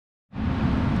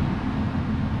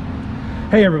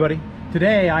Hey everybody,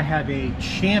 today I have a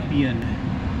Champion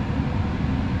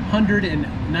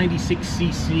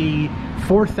 196cc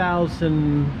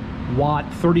 4,000 watt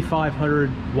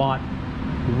 3,500 watt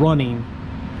running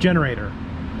generator,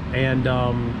 and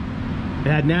it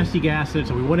had nasty gas in it,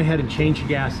 so we went ahead and changed the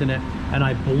gas in it, and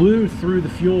I blew through the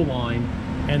fuel line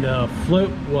and the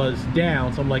float was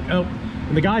down. So I'm like, oh,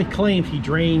 and the guy claimed he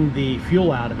drained the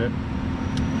fuel out of it.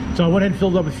 So I went ahead and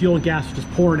filled up with fuel, and gas was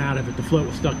just pouring out of it. The float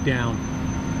was stuck down.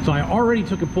 So I already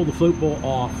took and pulled the float bowl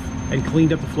off and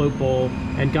cleaned up the float bowl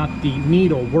and got the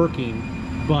needle working,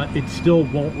 but it still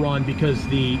won't run because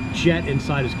the jet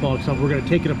inside is clogged. So we're going to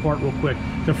take it apart real quick.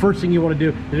 The first thing you want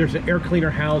to do is there's an air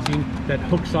cleaner housing that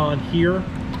hooks on here.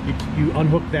 You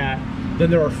unhook that.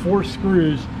 Then there are 4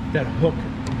 screws that hook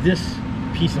this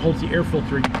piece that holds the air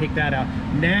filter. You take that out.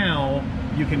 Now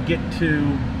you can get to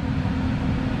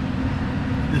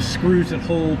the screws that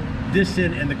hold this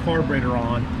in and the carburetor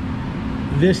on.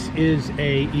 This is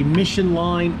a emission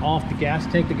line off the gas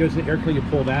tank that goes in the air cleaner. You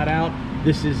pull that out.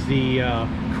 This is the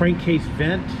crankcase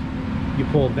vent. You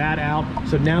pull that out.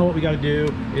 So now what we got to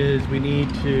do is we need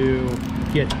to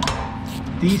get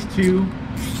these 2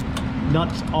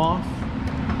 nuts off.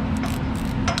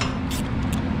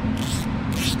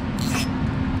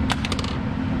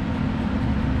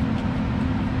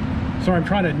 Sorry, I'm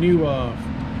trying a new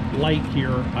light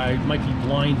here. I might be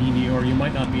blinding you, or you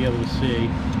might not be able to see.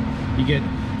 You get,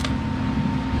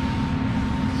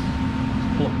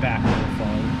 pull it back on the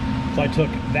phone. So I took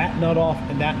that nut off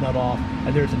and that nut off,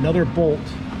 and there's another bolt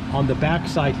on the back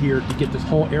side here to get this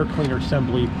whole air cleaner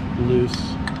assembly loose.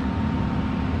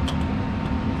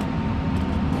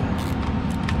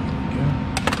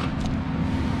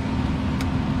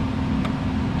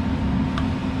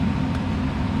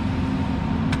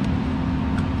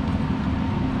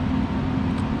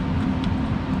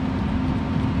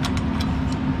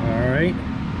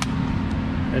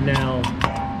 And now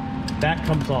that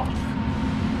comes off.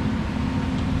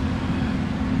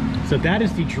 So that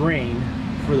is the drain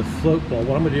for the float bowl.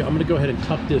 What I'm going to do, I'm going to go ahead and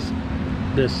tuck this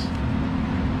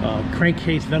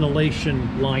crankcase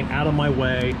ventilation line out of my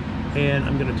way, and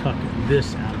I'm going to tuck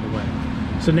this out of the way.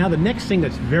 So now the next thing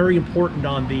that's very important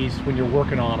on these when you're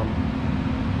working on them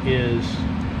is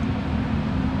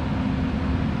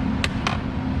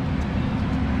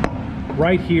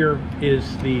right here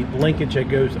is the linkage that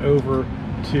goes over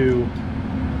to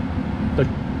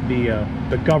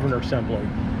the governor assembly.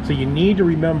 So you need to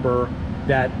remember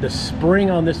that the spring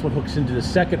on this one hooks into the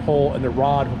second hole and the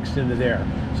rod hooks into there.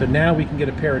 So now we can get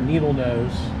a pair of needle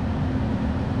nose,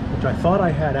 which I thought I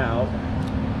had out.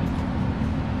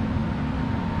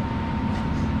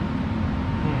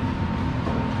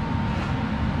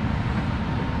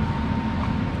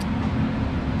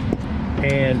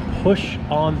 And push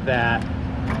on that,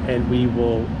 and we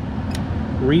will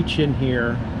reach in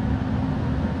here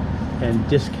and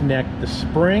disconnect the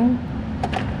spring.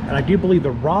 And I do believe the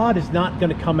rod is not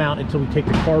going to come out until we take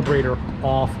the carburetor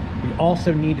off. We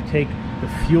also need to take the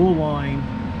fuel line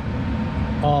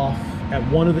off at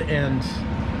one of the ends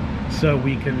so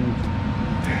we can,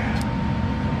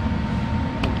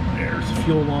 there's the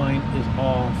fuel line is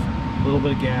off. A little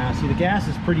bit of gas. See, the gas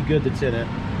is pretty good that's in it.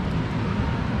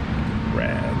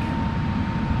 Rag.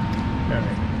 All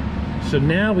right. So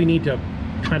now we need to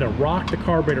kind of rock the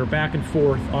carburetor back and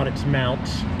forth on its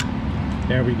mounts.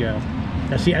 There we go.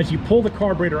 Now see, as you pull the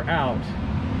carburetor out,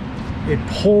 it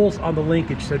pulls on the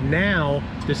linkage. So now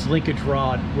this linkage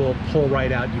rod will pull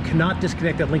right out. You cannot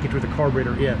disconnect that linkage with the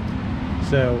carburetor in.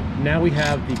 So now we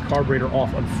have the carburetor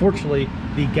off. Unfortunately,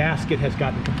 the gasket has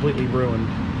gotten completely ruined.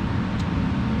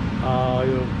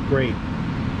 Great.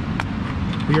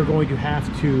 We are going to have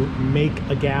to make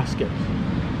a gasket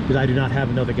because I do not have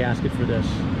another gasket for this.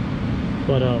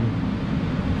 But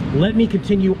let me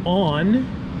continue on,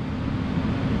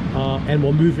 and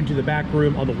we'll move into the back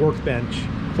room on the workbench.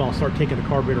 So I'll start taking the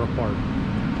carburetor apart.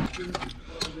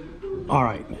 All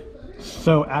right.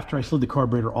 So after I slid the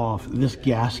carburetor off, this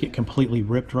gasket completely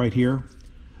ripped right here.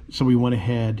 So we went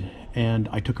ahead and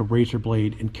I took a razor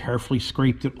blade and carefully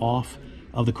scraped it off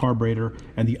of the carburetor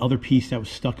and the other piece that was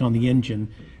stuck on the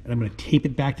engine, and I'm going to tape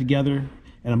it back together,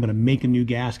 and I'm going to make a new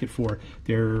gasket for it.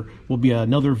 There will be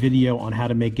another video on how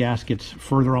to make gaskets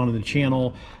further on in the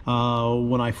channel.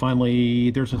 When I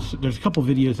finally, there's a couple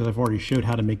videos that I've already showed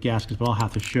how to make gaskets, but I'll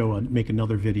have to make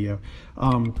another video.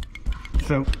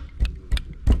 So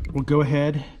we'll go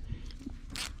ahead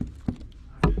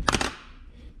and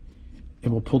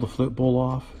we'll pull the float bowl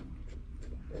off.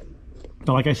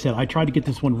 Now, like I said, I tried to get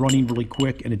this one running really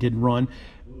quick and it didn't run.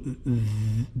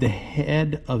 The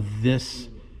head of this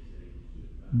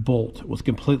bolt was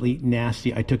completely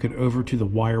nasty. I took it over to the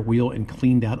wire wheel and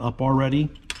cleaned that up already.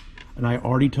 And I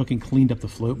already took and cleaned up the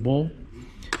float bowl.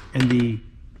 And the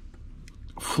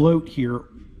float here,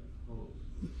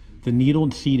 the needle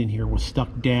and seat in here was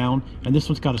stuck down. And this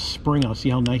one's got a spring on it. See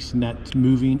how nice and that's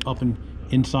moving up and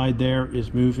inside there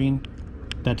is moving?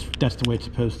 That's the way it's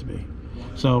supposed to be.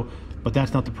 So, but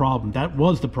that's not the problem. That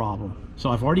was the problem. So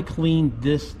I've already cleaned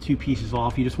this two pieces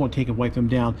off. You just want to take and wipe them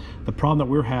down. The problem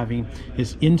that we're having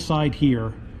is inside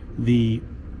here, the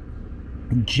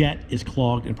jet is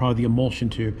clogged and probably the emulsion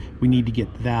tube. We need to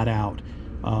get that out.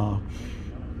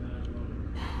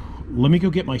 Let me go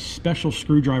get my special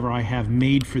screwdriver I have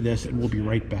made for this, and we'll be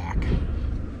right back.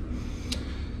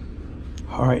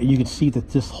 All right, you can see that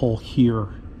this hole here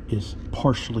is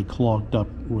partially clogged up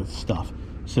with stuff.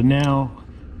 So now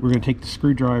we're going to take the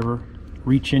screwdriver,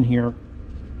 reach in here.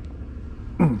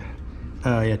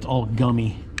 Yeah, it's all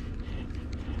gummy.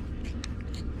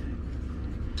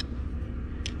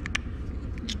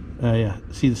 Yeah,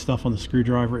 see the stuff on the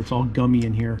screwdriver? It's all gummy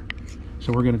in here.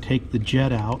 So we're going to take the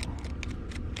jet out.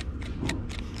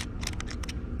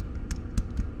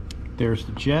 There's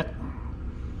the jet.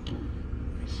 Let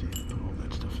me see, put all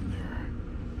that stuff in there.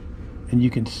 And you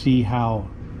can see how,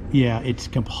 yeah, it's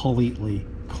completely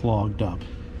clogged up.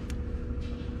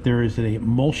 There is an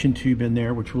emulsion tube in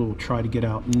there, which we'll try to get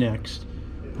out next.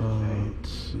 Let's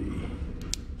see.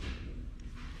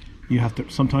 You have to,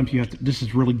 sometimes you have to, this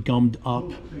is really gummed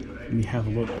up. And you have a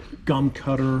little gum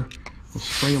cutter. We'll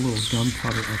spray a little gum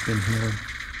cutter up in here.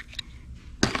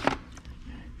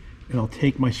 And I'll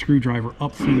take my screwdriver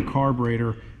up through the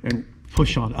carburetor and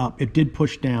push on up. It did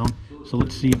push down, so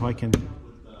let's see if I can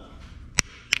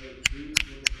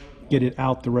get it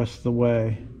out the rest of the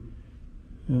way.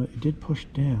 It did push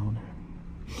down.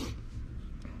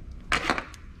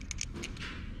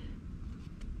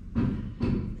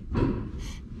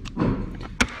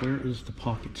 Where is the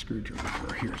pocket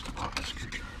screwdriver? Here's the pocket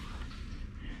screwdriver.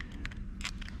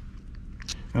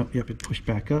 Oh, yep, it pushed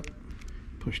back up.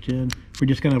 Pushed in. We're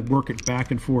just going to work it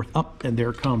back and forth up, and there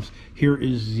it comes. Here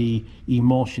is the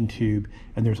emulsion tube,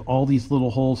 and there's all these little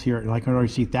holes here, and I can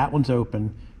already see that one's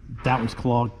open, that one's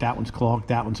clogged, that one's clogged,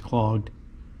 that one's clogged.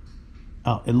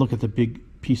 And look at the big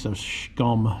piece of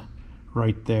scum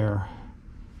right there.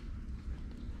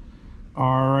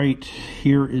 All right,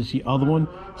 here is the other one.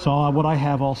 So what I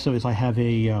have also is I have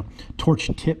a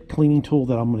torch tip cleaning tool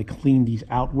that I'm going to clean these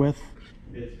out with.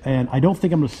 And I don't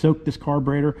think I'm going to soak this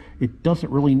carburetor. It doesn't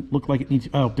really look like it needs.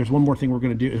 Oh, there's one more thing we're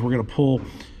going to do is we're going to pull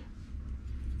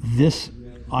this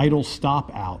idle stop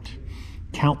out,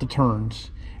 count the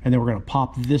turns, and then we're going to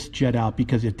pop this jet out,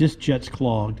 because if this jet's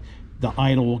clogged, the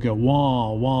idle will go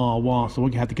wah, wah, wah. So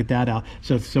we'll have to get that out.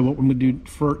 So what we're going to do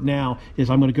for now is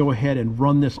I'm going to go ahead and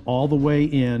run this all the way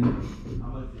in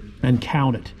and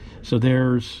count it. So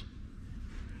there's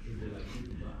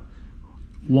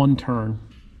one turn.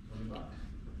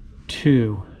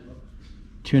 2,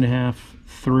 2.5,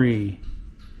 3,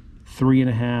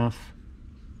 3.5,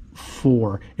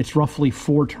 4. It's roughly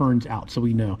 4 turns out, so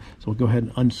we know. So we'll go ahead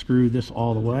and unscrew this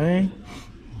all the way.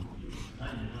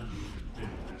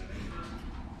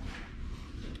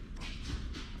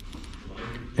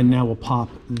 And now we'll pop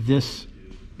this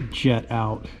jet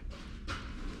out,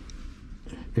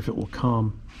 if it will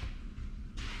come.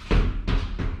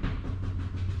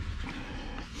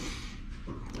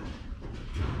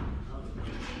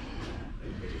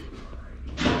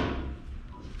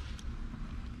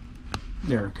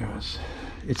 There it goes.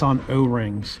 It's on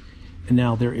O-rings, and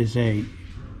now there is a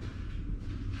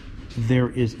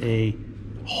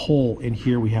hole in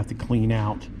here we have to clean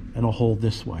out, and a hole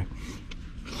this way.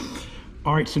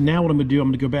 All right, so now what I'm going to do, I'm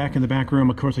going to go back in the back room.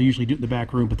 Of course, I usually do it in the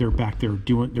back room, but they're back there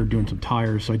doing some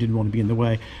tires, so I didn't want to be in the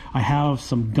way. I have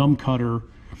some gum cutter.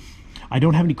 I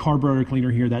don't have any carburetor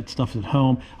cleaner here. That stuff is at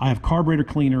home. I have carburetor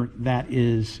cleaner that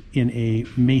is in a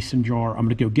mason jar. I'm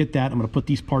going to go get that. I'm going to put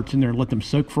these parts in there and let them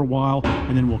soak for a while,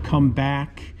 and then we'll come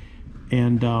back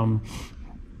and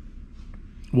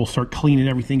we'll start cleaning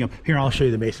everything up. Here, I'll show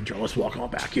you the mason jar. Let's walk on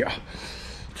back here.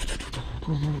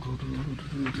 Let's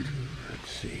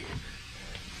see.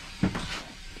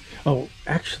 Oh,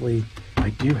 actually,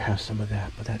 I do have some of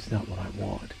that, but that's not what I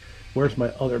want. Where's my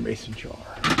other mason jar?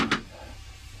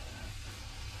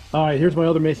 All right, here's my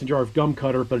other mason jar of gum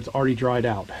cutter, but it's already dried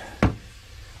out.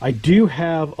 I do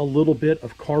have a little bit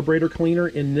of carburetor cleaner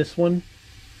in this one,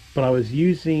 but I was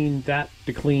using that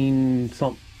to clean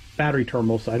some battery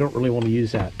terminals, so I don't really want to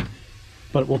use that.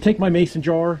 But we'll take my mason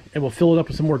jar and we'll fill it up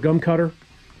with some more gum cutter,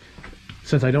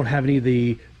 since I don't have any of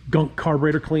the gunk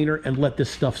carburetor cleaner, and let this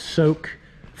stuff soak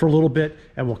for a little bit,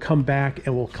 and we'll come back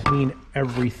and we'll clean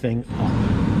everything up.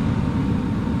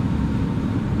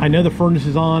 I know the furnace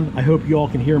is on. I hope you all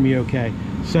can hear me okay.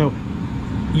 So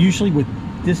usually with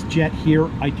this jet here,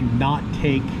 I do not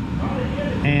take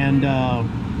and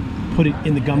put it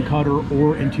in the gum cutter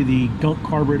or into the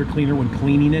carburetor cleaner when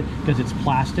cleaning it, because it's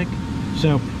plastic.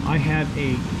 So I have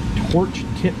a torch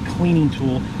tip cleaning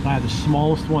tool, and I have the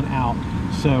smallest one out.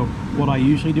 So what I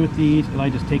usually do with these is I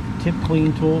just take the tip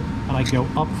cleaning tool and I go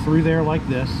up through there like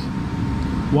this.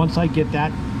 Once I get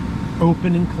that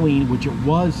open and clean, which it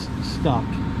was stuck,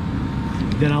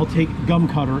 then I'll take gum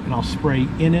cutter and I'll spray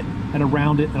in it and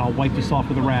around it, and I'll wipe this off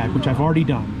with a rag, which I've already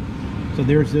done. So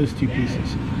there's those two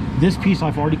pieces. This piece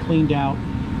I've already cleaned out.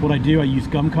 What I do, I use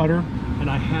gum cutter, and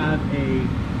I have a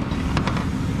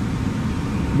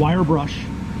wire brush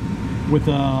with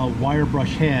a wire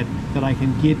brush head that I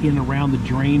can get in around the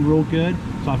drain real good.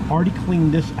 So I've already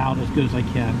cleaned this out as good as I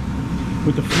can.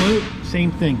 With the float,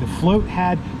 same thing. The float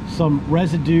had some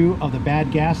residue of the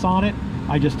bad gas on it.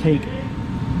 I just take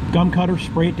gum cutter,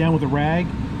 spray it down with a rag.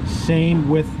 Same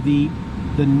with the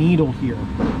needle here.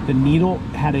 The needle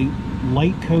had a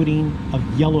light coating of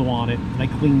yellow on it, and I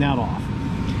cleaned that off.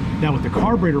 Now with the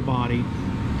carburetor body,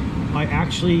 I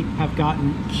actually have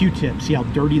gotten Q-tips. See how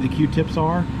dirty the Q-tips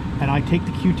are? And I take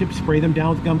the Q-tips, spray them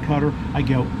down with gum cutter. I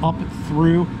go up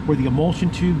through where the emulsion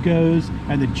tube goes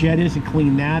and the jet is, and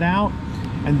clean that out.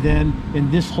 And then in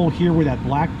this hole here where that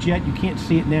black jet, you can't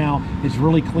see it now, is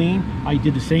really clean. I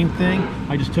did the same thing.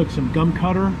 I just took some gum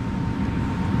cutter,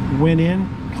 went in,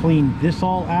 cleaned this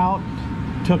all out,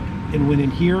 took and went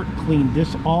in here, cleaned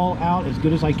this all out as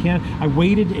good as I can. I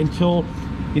waited until,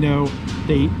 you know,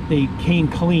 they came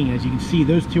clean. As you can see,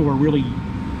 those two are really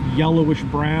yellowish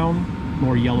brown,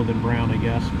 more yellow than brown, I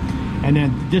guess. And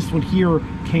then this one here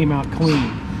came out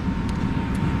clean.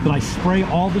 But I spray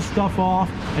all this stuff off,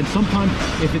 and sometimes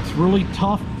if it's really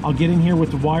tough, I'll get in here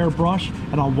with the wire brush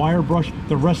and I'll wire brush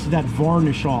the rest of that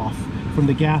varnish off from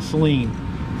the gasoline.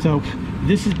 So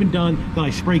this has been done. Then I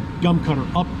spray gum cutter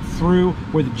up through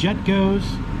where the jet goes,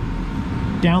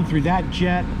 down through that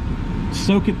jet,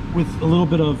 soak it with a little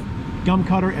bit of gum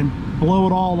cutter and blow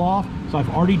it all off. So I've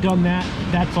already done that.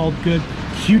 That's all good.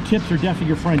 Q-tips are definitely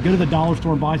your friend. Go to the dollar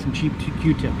store and buy some cheap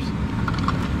Q-tips.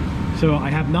 So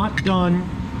I have not done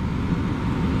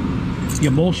the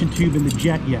emulsion tube in the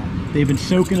jet yet. They've been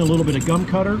soaking a little bit of gum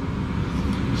cutter.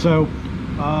 So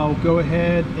I'll go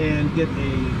ahead and get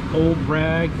a old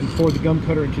rag and pour the gum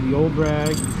cutter into the old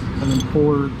rag, and then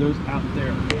pour those out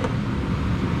there.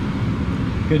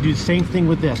 Gonna do the same thing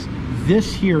with this.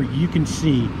 This here, you can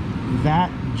see that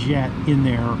jet in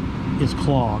there is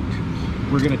clogged.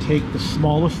 We're gonna take the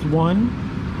smallest one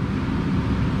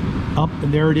up,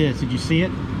 and there it is. Did you see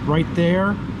it? Right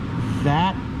there.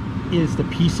 That is the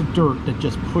piece of dirt that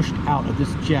just pushed out of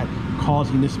this jet,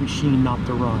 causing this machine not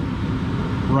to run.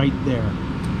 Right there.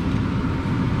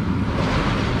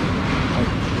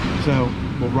 So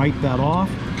we'll write that off.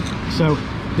 So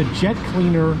the jet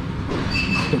cleaner,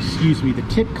 excuse me, the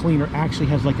tip cleaner actually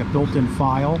has like a built-in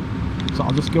file. So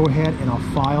I'll just go ahead and I'll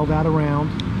file that around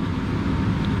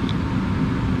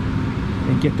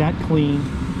and get that clean.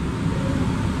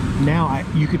 Now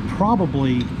you can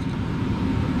probably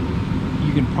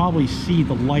see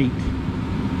the light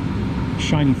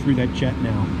shining through that jet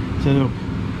now. So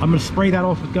I'm going to spray that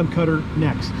off with gum cutter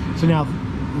next. So now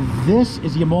this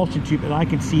is the emulsion tube, and I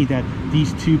can see that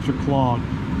these tubes are clogged.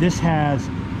 This has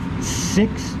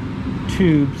six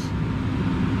tubes.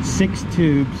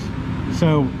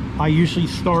 So I usually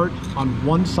start on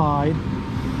one side.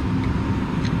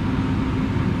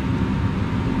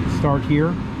 Start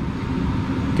here.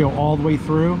 Go all the way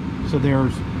through. So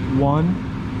there's one.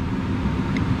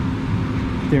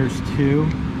 There's two.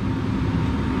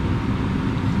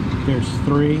 There's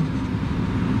three.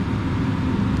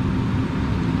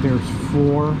 There's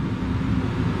four.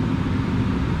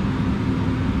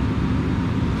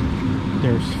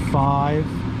 There's five.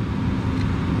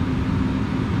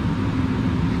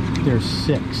 There's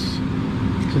six.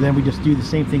 So then we just do the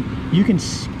same thing. You can,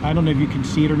 I don't know if you can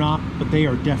see it or not, but they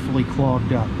are definitely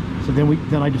clogged up. So then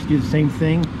I just do the same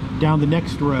thing down the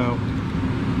next row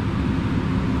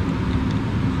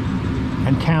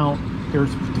and count.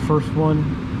 There's the first one,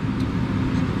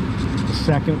 the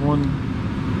second one,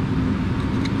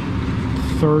 the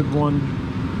third one,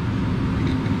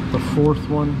 the fourth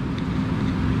one,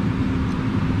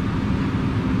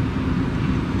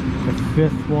 the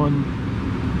fifth one,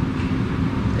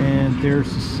 and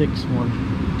there's the sixth one.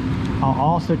 I'll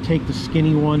also take the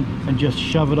skinny one and just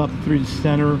shove it up through the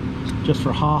center just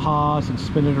for ha-has and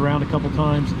spin it around a couple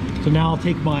times. So now I'll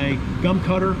take my gum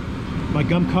cutter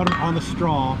on the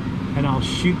straw, and I'll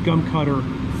shoot gum cutter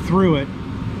through it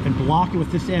and block it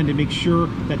with this end to make sure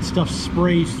that stuff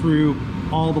sprays through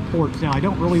all the ports. Now I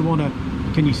don't really want to,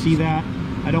 can you see that?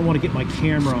 I don't want to get my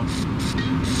camera.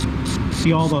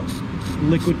 See all the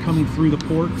liquid coming through the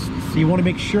ports? So you want to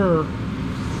make sure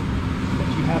that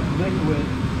you have liquid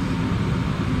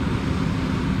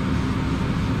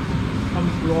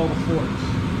coming through all the ports.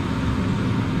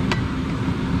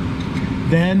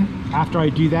 Then, after I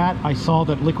do that, I saw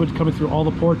that liquid's coming through all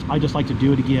the ports. I just like to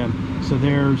do it again. So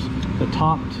there's the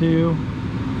top two.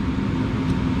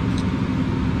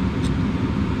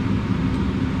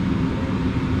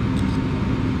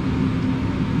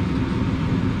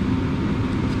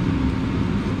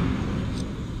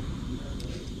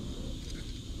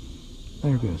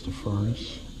 There goes the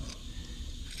furnace.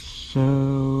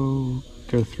 So,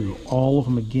 go through all of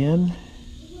them again.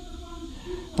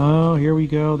 Oh, here we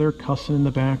go. They're cussing in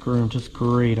the back room. Just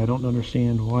great. I don't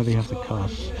understand why they have to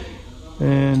cuss.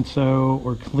 And so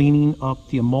we're cleaning up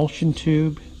the emulsion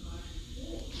tube.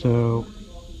 So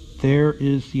there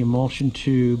is the emulsion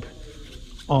tube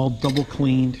all double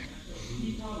cleaned.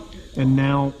 And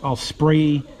now I'll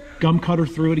spray gum cutter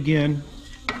through it again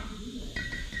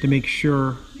to make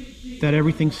sure that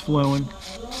everything's flowing,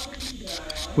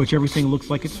 which everything looks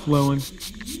like it's flowing.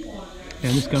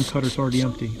 And this gum cutter's already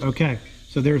empty. Okay.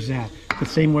 So there's that. The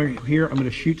same way here, I'm going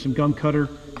to shoot some gum cutter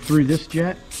through this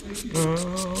jet.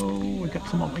 Oh, I got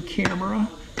some on my camera.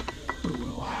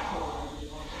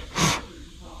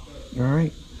 All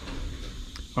right.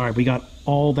 All right, we got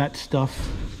all that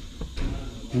stuff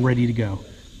ready to go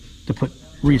to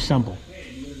reassemble.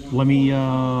 Let me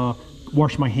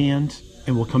wash my hands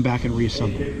and we'll come back and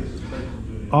reassemble.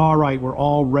 All right, we're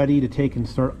all ready to take and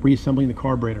start reassembling the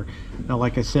carburetor. Now,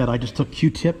 like I said, I just took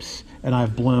Q-tips and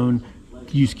I've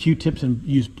used Q-tips and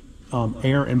used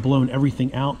air and blown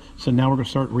everything out. So now we're going to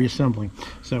start reassembling.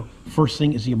 So first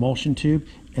thing is the emulsion tube,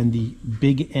 and the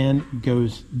big end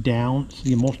goes down. So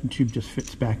the emulsion tube just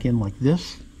fits back in like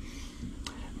this.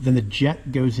 Then the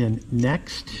jet goes in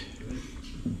next,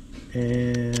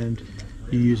 and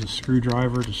you use a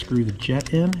screwdriver to screw the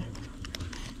jet in.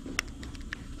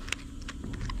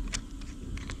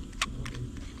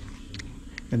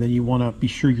 And then you want to be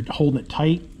sure you're holding it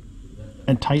tight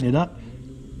and tighten it up.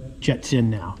 Jet's in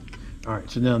now. All right,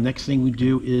 so now the next thing we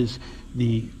do is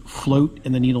the float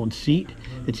and the needle and seat.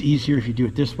 It's easier if you do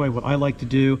it this way. What I like to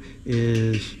do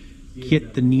is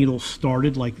get the needle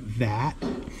started like that.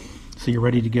 So you're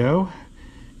ready to go.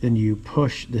 Then you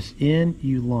push this in,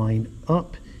 you line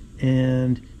up,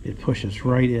 and it pushes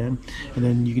right in. And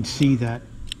then you can see that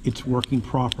it's working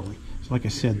properly. So like I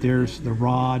said, there's the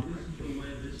rod.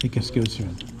 It just goes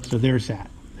in. So there's that.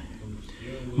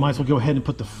 Might as well go ahead and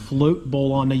put the float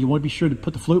bowl on. Now you want to be sure to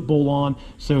put the float bowl on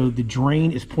so the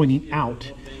drain is pointing out.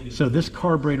 So this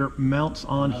carburetor mounts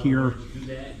on here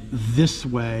this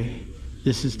way.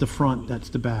 This is the front, that's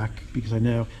the back, because I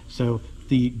know. So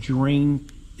the drain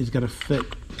is going to fit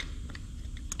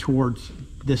towards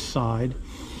this side.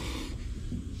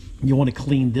 You want to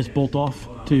clean this bolt off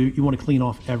too. You want to clean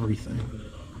off everything.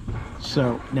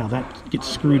 So now that gets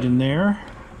screwed in there.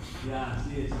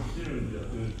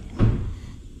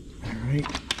 All right.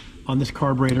 On this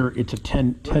carburetor, it's a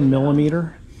 10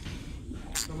 millimeter.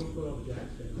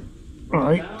 All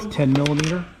right, it's 10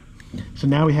 millimeter. So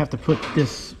now we have to put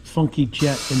this funky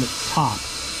jet in the top.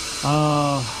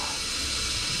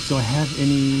 Do I have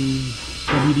any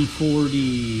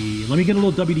WD-40? Let me get a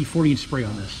little WD-40 and spray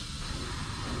on this.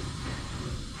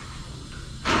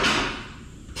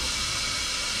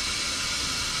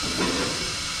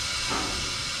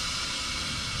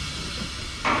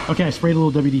 Okay, I sprayed a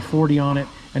little WD-40 on it,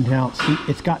 and now see,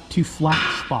 it's got two flat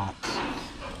spots.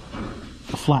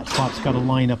 The flat spot's got to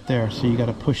line up there, so you got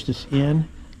to push this in,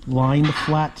 line the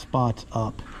flat spots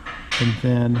up, and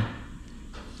then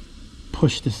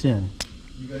push this in.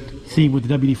 See, with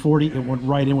the WD-40, it went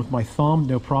right in with my thumb,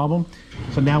 no problem.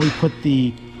 So now we put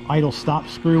the idle stop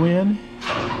screw in,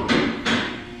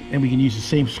 and we can use the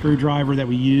same screwdriver that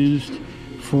we used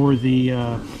for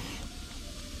the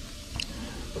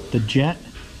jet.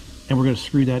 And we're going to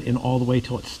screw that in all the way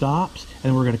till it stops,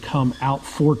 and we're going to come out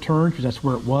 4 turns because that's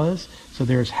where it was. So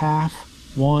there's half,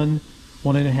 1,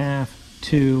 1.5,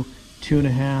 2,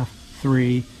 2.5,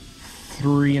 3,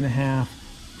 3.5,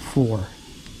 4.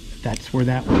 That's where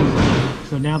that was.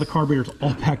 So now the carburetor's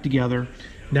all packed together.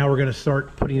 Now we're going to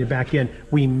start putting it back in.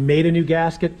 We made a new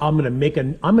gasket. I'm going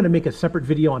to make a separate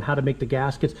video on how to make the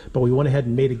gaskets, but we went ahead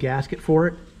and made a gasket for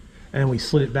it, and we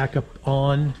slid it back up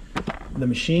on the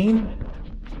machine.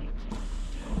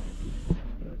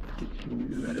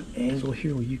 At an angle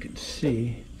here where you can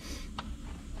see.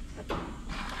 There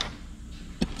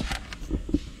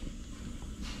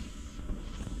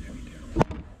we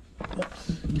go.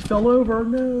 Oops, you fell over.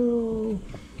 No.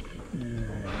 All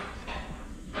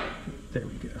right. There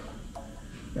we go.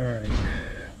 All right.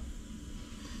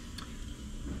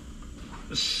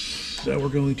 So we're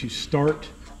going to start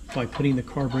by putting the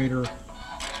carburetor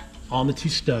on the two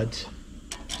studs.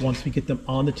 Once we get them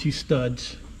on the two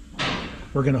studs,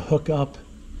 we're going to hook up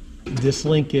this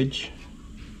linkage.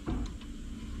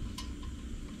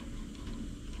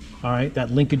 All right,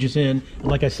 that linkage is in. And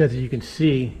like I said, as you can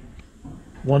see,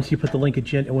 once you put the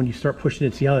linkage in and when you start pushing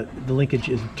it, see how the linkage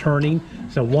is turning?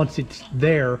 So once it's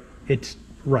there, it's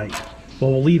right.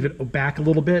 Well, we'll leave it back a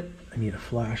little bit. I need a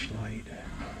flashlight.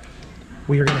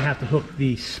 We are going to have to hook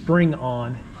the spring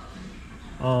on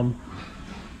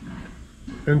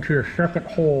into the second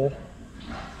hole.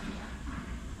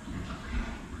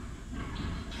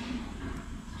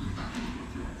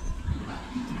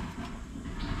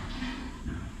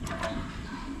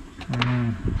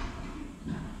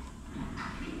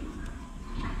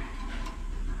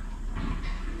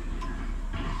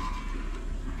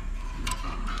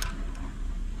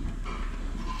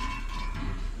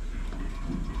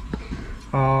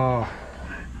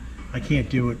 I can't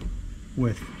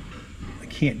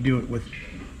do it with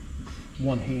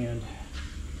one hand.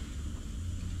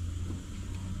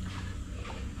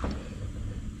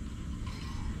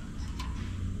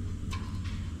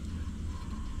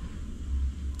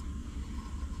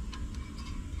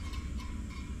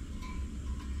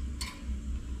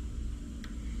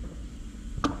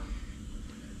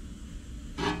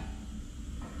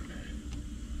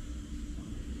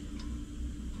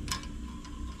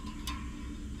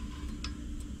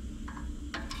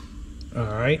 All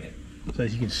right, so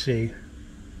as you can see,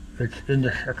 it's in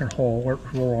the second hole where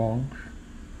it's wrong.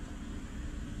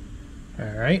 All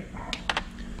right,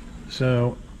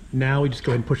 so now we just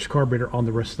go ahead and push the carburetor on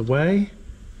the rest of the way.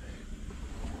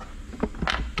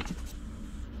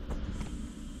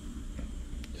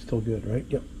 Still good, right?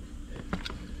 Yep.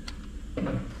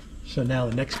 So now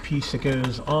the next piece that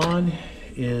goes on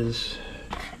is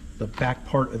the back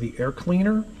part of the air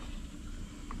cleaner.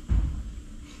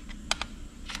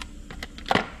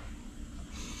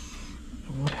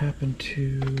 What happened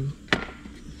to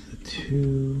the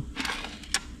two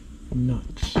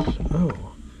nuts?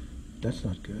 Oh, that's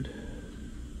not good.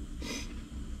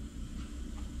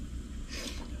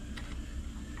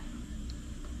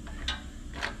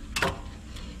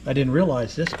 I didn't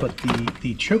realize this, but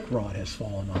the choke rod has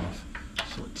fallen off.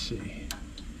 So let's see.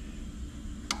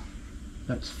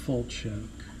 That's full choke.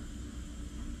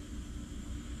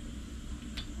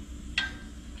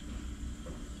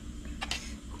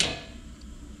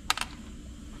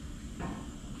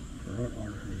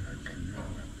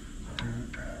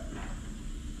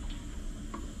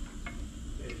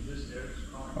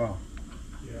 Oh.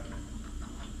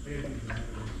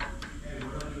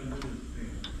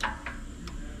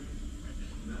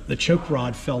 The choke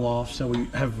rod fell off, so we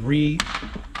have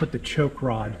put the choke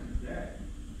rod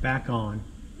back on.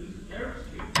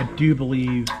 I do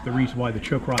believe the reason why the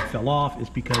choke rod fell off is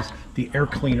because the air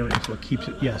cleaner is what keeps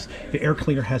it. Yes, the air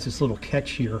cleaner has this little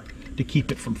catch here to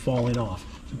keep it from falling off.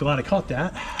 So glad I caught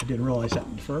that. I didn't realize that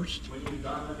at first.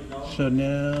 So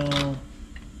now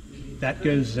that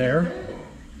goes there.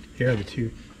 Here are the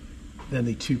two. Then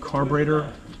the two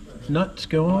carburetor nuts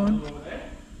go on.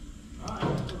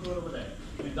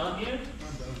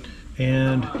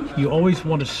 And you always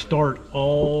want to start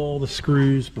all the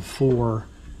screws before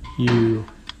you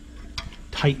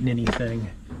tighten anything,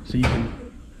 so you can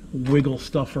wiggle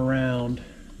stuff around.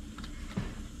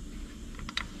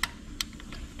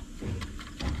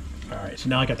 All right, so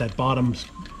now I got that bottom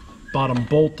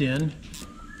bolt in.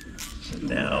 So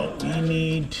now we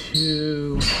need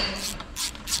to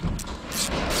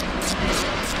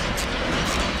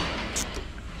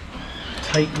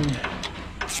tighten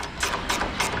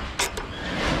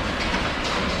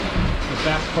the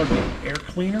back part of the air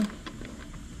cleaner.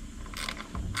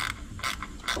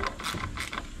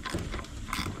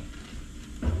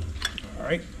 All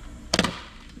right,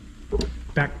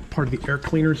 back part of the air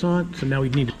cleaner's on. So now we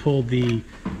need to pull the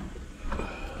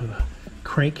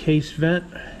crankcase vent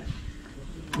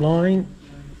line,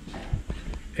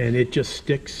 and it just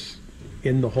sticks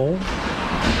in the hole.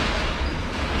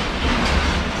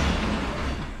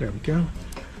 There we go.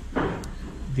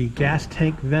 The gas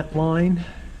tank vent line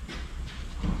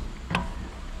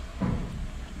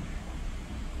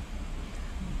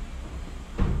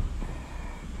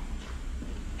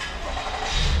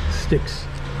sticks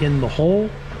in the hole.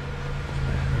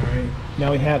 All right.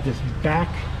 Now we have this back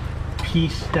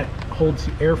piece that holds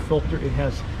the air filter. It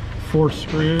has 4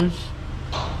 screws,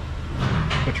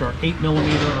 which are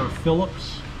 8mm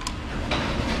Phillips.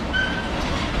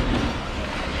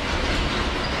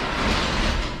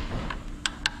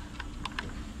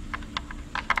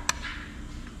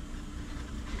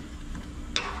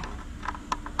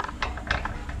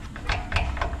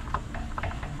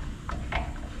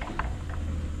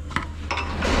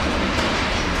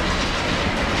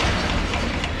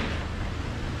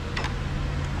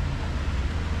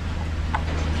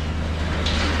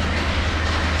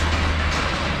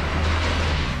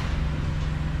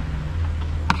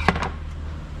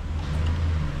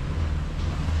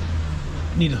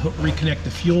 need to reconnect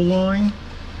the fuel line.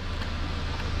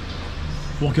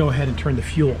 We'll go ahead and turn the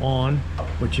fuel on,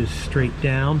 which is straight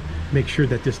down. Make sure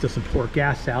that this doesn't pour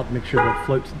gas out. Make sure that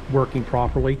float's working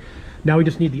properly. Now we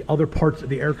just need the other parts of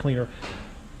the air cleaner.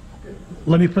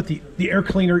 Let me put the air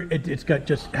cleaner, it's got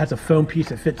has a foam piece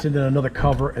that fits into another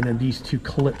cover, and then these two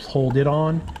clips hold it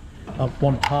on.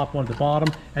 One at the top, one at the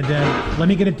bottom. And then let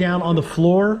me get it down on the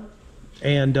floor,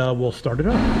 and we'll start it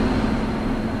up.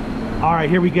 All right,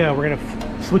 here we go. We're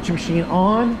gonna switch the machine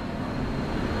on.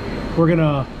 We're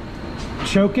gonna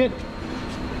choke it.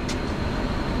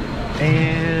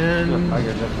 And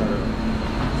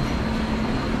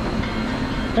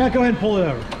yeah, go ahead and pull it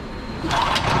over.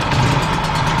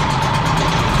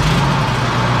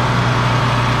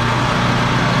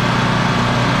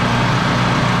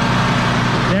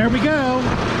 There we go.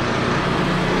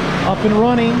 Up and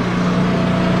running.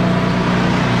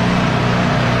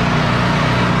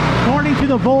 According to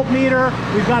the voltmeter,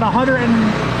 we've got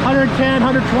 110,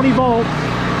 120 volts.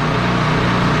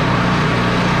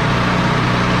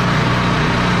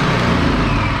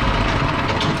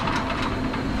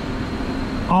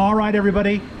 All right,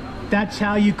 everybody. That's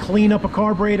how you clean up a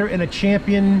carburetor in a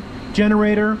Champion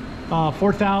generator.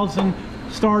 4,000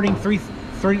 starting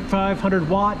 3,500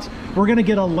 watts. We're gonna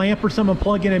get a lamp or something to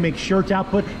plug in and make sure it's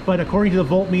output, but according to the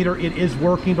voltmeter, it is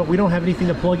working, but we don't have anything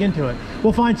to plug into it.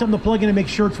 We'll find something to plug in and make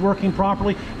sure it's working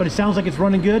properly, but it sounds like it's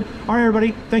running good. All right,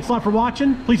 everybody, thanks a lot for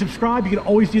watching. Please subscribe. You can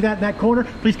always do that in that corner.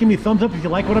 Please give me a thumbs up if you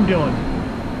like what I'm doing.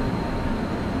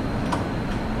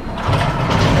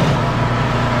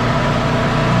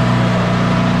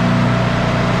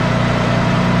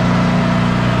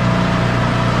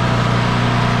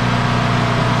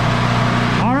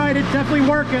 All right, it's definitely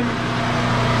working.